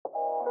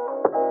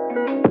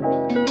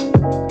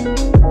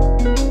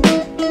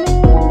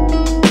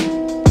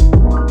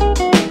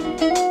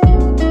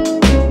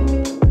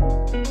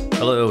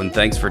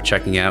thanks for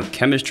checking out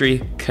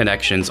Chemistry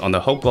Connections on the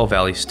Hopewell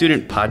Valley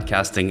Student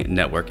Podcasting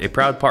Network, a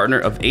proud partner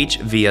of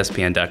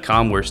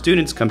hvspn.com, where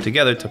students come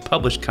together to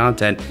publish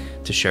content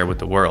to share with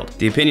the world.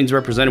 The opinions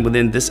represented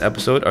within this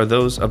episode are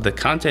those of the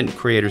content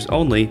creators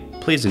only.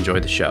 Please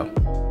enjoy the show.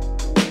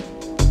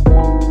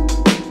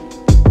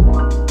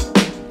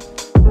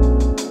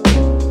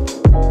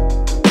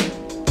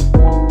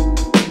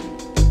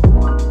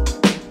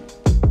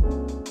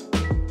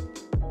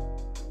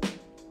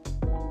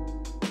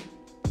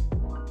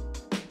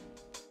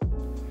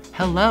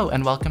 Hello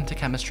and welcome to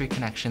Chemistry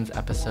Connections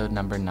episode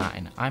number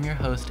 9. I'm your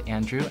host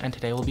Andrew, and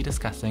today we'll be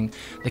discussing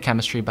the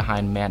chemistry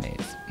behind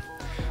mayonnaise.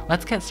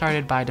 Let's get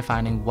started by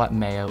defining what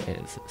mayo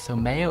is. So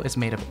mayo is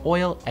made of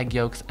oil, egg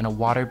yolks, and a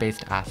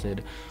water-based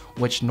acid,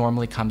 which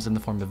normally comes in the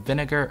form of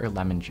vinegar or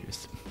lemon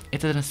juice.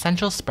 It's an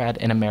essential spread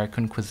in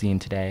American cuisine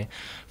today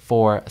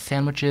for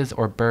sandwiches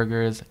or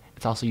burgers.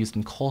 It's also used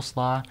in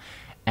coleslaw,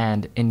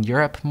 and in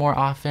Europe more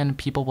often,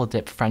 people will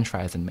dip French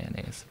fries in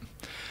mayonnaise.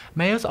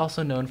 Mayo is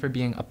also known for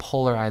being a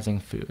polarizing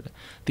food.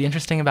 The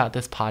interesting about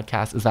this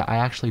podcast is that I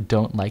actually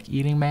don't like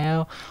eating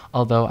mayo,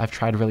 although I've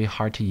tried really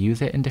hard to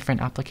use it in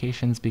different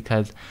applications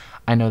because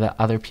I know that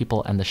other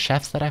people and the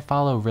chefs that I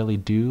follow really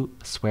do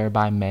swear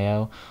by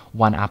mayo.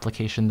 One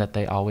application that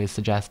they always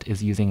suggest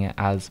is using it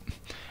as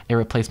a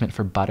replacement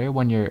for butter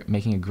when you're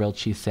making a grilled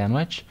cheese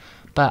sandwich,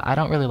 but I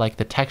don't really like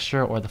the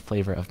texture or the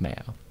flavor of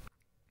mayo.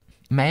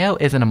 Mayo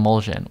is an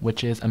emulsion,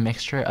 which is a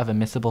mixture of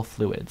immiscible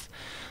fluids.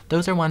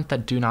 Those are ones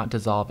that do not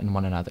dissolve in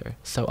one another.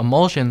 So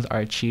emulsions are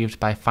achieved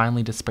by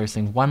finely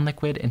dispersing one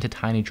liquid into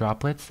tiny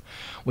droplets,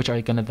 which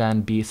are going to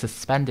then be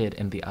suspended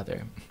in the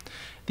other.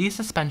 These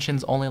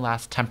suspensions only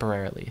last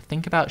temporarily.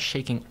 Think about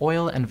shaking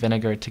oil and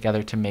vinegar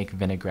together to make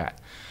vinaigrette.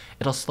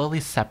 It'll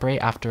slowly separate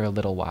after a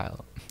little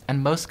while.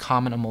 And most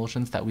common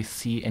emulsions that we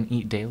see and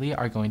eat daily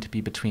are going to be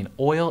between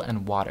oil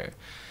and water.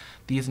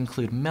 These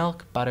include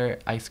milk, butter,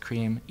 ice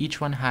cream.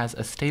 Each one has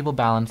a stable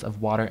balance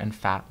of water and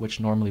fat, which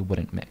normally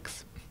wouldn't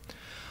mix.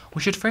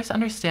 We should first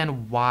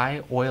understand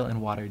why oil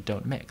and water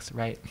don't mix,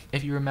 right?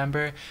 If you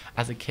remember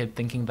as a kid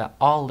thinking that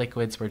all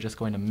liquids were just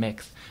going to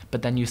mix,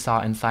 but then you saw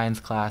in science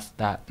class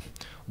that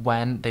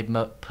when they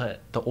put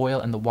the oil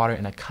and the water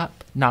in a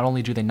cup, not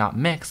only do they not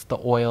mix, the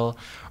oil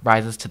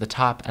rises to the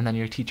top, and then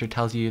your teacher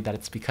tells you that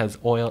it's because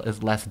oil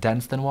is less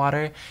dense than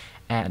water,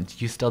 and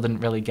you still didn't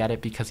really get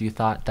it because you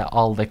thought that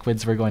all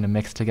liquids were going to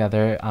mix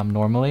together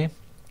normally.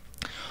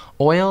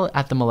 Oil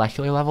at the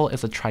molecular level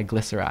is a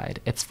triglyceride.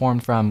 It's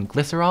formed from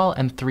glycerol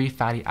and 3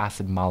 fatty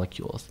acid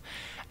molecules.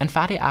 And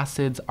fatty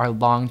acids are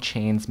long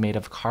chains made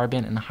of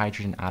carbon and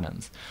hydrogen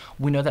atoms.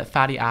 We know that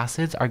fatty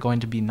acids are going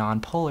to be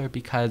nonpolar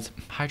because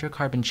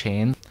hydrocarbon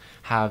chains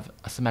have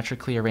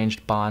symmetrically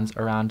arranged bonds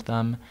around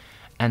them,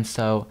 and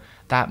so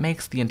that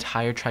makes the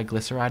entire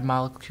triglyceride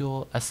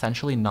molecule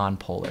essentially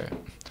nonpolar.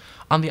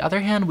 On the other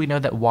hand, we know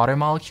that water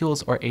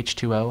molecules, or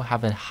H2O,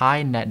 have a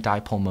high net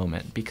dipole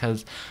moment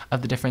because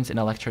of the difference in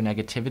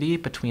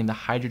electronegativity between the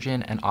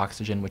hydrogen and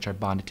oxygen which are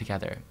bonded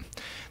together.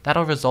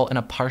 That'll result in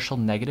a partial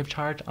negative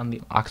charge on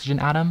the oxygen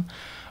atom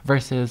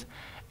versus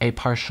a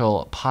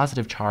partial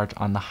positive charge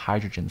on the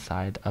hydrogen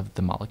side of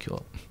the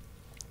molecule.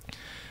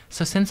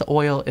 So since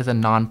oil is a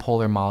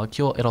nonpolar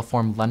molecule, it'll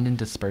form London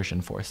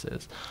dispersion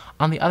forces.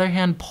 On the other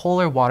hand,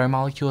 polar water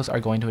molecules are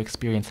going to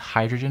experience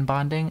hydrogen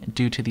bonding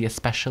due to the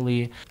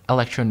especially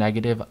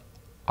electronegative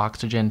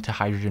oxygen to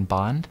hydrogen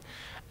bond.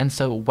 And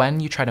so when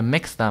you try to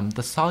mix them,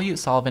 the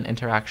solute-solvent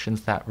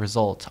interactions that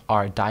result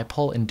are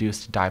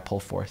dipole-induced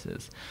dipole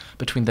forces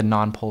between the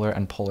nonpolar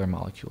and polar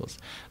molecules.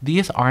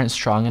 These aren't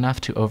strong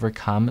enough to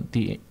overcome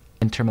the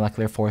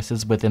intermolecular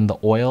forces within the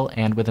oil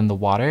and within the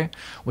water,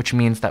 which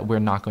means that we're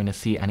not going to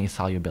see any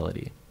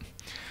solubility.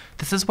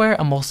 This is where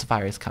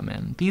emulsifiers come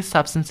in. These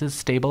substances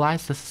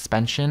stabilize the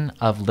suspension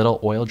of little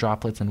oil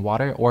droplets in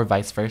water, or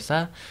vice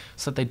versa,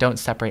 so that they don't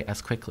separate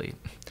as quickly.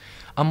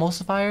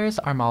 Emulsifiers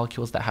are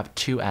molecules that have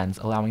 2 ends,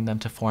 allowing them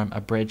to form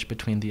a bridge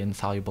between the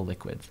insoluble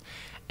liquids.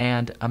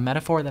 And a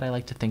metaphor that I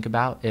like to think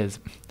about is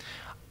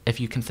if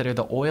you consider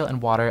the oil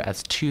and water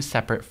as 2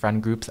 separate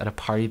friend groups at a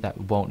party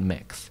that won't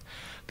mix.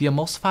 The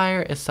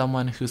emulsifier is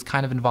someone who's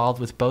kind of involved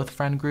with both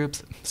friend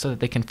groups so that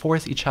they can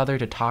force each other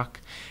to talk,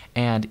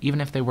 and even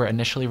if they were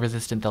initially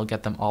resistant, they'll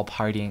get them all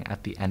partying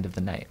at the end of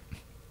the night.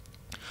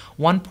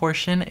 One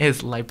portion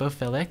is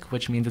lipophilic,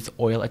 which means it's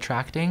oil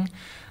attracting.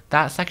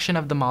 That section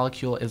of the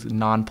molecule is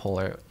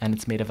nonpolar, and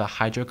it's made of a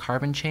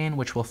hydrocarbon chain,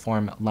 which will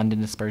form London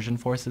dispersion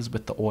forces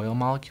with the oil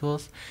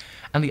molecules.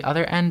 And the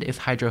other end is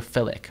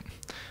hydrophilic.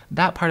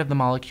 That part of the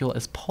molecule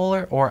is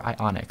polar or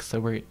ionic,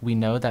 so we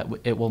know that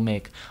it will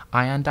make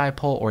ion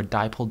dipole or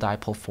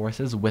dipole-dipole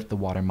forces with the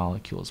water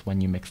molecules when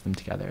you mix them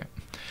together.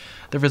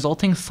 The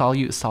resulting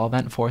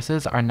solute-solvent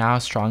forces are now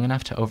strong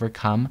enough to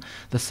overcome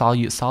the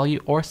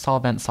solute-solute or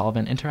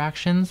solvent-solvent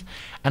interactions,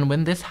 and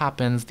when this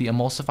happens, the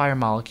emulsifier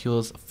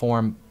molecules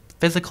form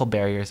physical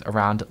barriers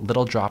around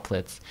little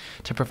droplets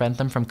to prevent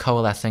them from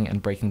coalescing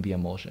and breaking the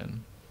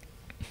emulsion.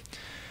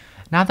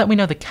 Now that we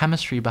know the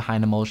chemistry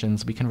behind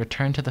emulsions, we can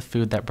return to the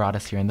food that brought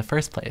us here in the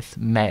first place,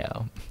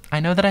 mayo. I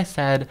know that I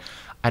said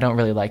I don't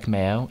really like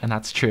mayo, and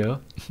that's true,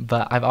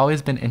 but I've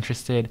always been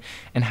interested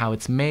in how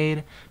it's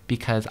made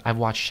because I've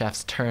watched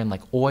chefs turn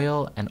like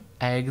oil and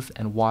eggs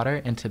and water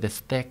into this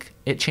thick,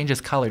 it changes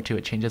color too,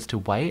 it changes to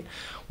white,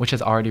 which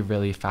has already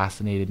really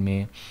fascinated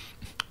me.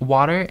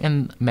 Water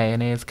in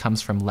mayonnaise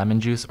comes from lemon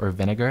juice or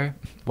vinegar,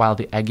 while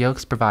the egg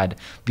yolks provide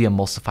the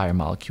emulsifier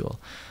molecule.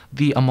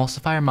 The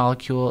emulsifier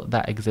molecule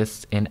that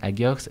exists in egg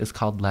yolks is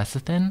called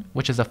lecithin,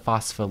 which is a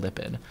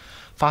phospholipid.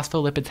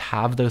 Phospholipids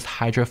have those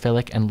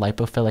hydrophilic and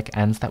lipophilic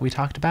ends that we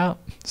talked about,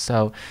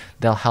 so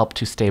they'll help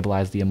to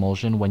stabilize the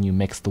emulsion when you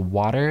mix the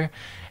water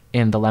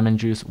in the lemon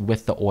juice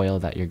with the oil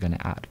that you're going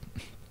to add.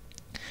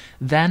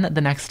 Then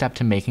the next step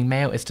to making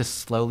mayo is to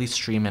slowly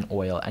stream in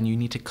oil, and you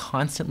need to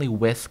constantly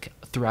whisk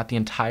throughout the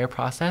entire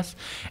process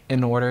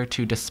in order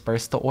to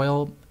disperse the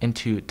oil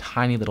into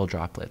tiny little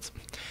droplets.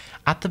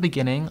 At the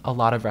beginning, a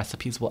lot of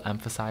recipes will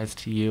emphasize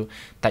to you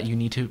that you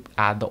need to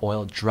add the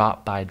oil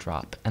drop by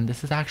drop, and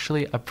this is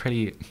actually a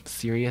pretty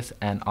serious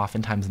and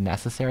oftentimes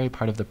necessary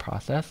part of the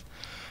process,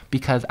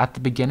 because at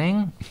the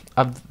beginning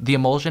of the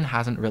emulsion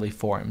hasn't really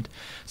formed.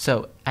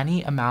 So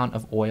any amount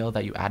of oil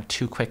that you add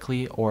too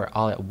quickly or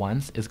all at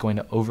once is going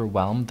to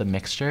overwhelm the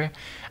mixture,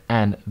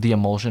 and the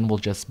emulsion will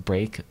just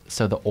break,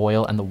 so the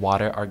oil and the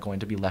water are going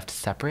to be left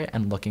separate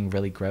and looking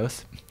really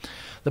gross.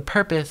 The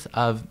purpose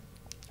of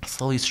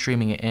slowly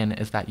streaming it in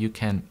is that you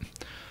can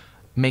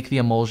make the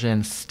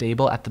emulsion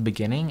stable at the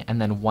beginning,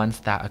 and then once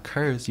that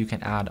occurs, you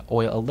can add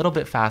oil a little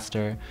bit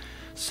faster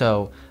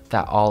so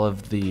that all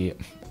of the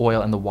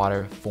oil and the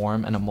water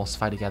form and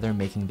emulsify together,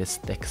 making this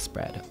thick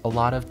spread. A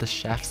lot of the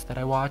chefs that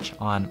I watch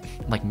on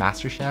like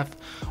MasterChef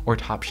or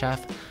Top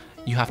Chef,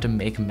 you have to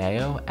make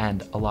mayo,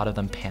 and a lot of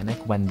them panic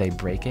when they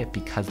break it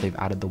because they've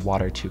added the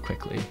water too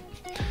quickly.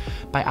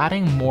 By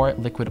adding more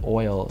liquid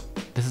oil,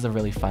 this is a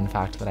really fun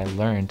fact that I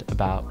learned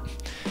about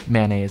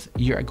mayonnaise,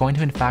 you're going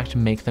to in fact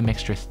make the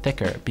mixture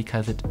thicker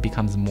because it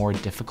becomes more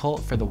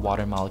difficult for the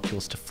water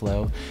molecules to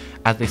flow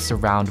as they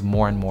surround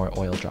more and more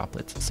oil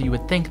droplets. So you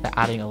would think that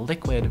adding a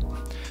liquid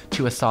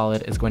to a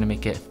solid is going to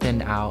make it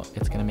thin out,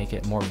 it's going to make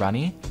it more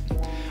runny.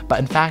 But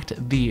in fact,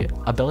 the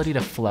ability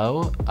to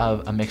flow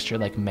of a mixture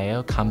like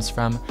mayo comes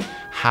from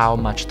how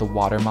much the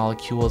water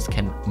molecules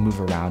can move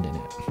around in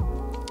it.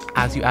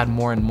 As you add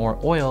more and more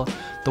oil,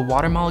 the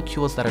water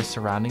molecules that are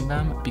surrounding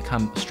them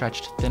become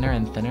stretched thinner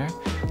and thinner,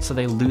 so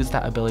they lose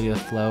that ability to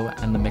flow,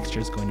 and the mixture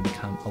is going to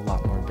become a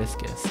lot more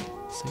viscous.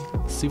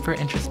 So super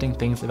interesting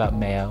things about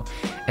mayo.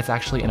 It's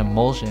actually an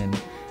emulsion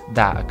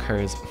that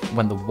occurs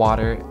when the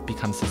water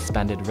becomes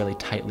suspended really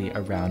tightly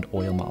around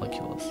oil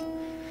molecules.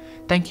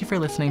 Thank you for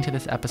listening to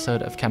this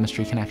episode of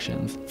Chemistry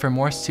Connections. For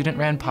more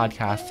student-ran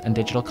podcasts and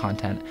digital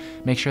content,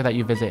 make sure that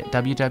you visit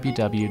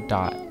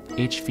www.hvspn.com.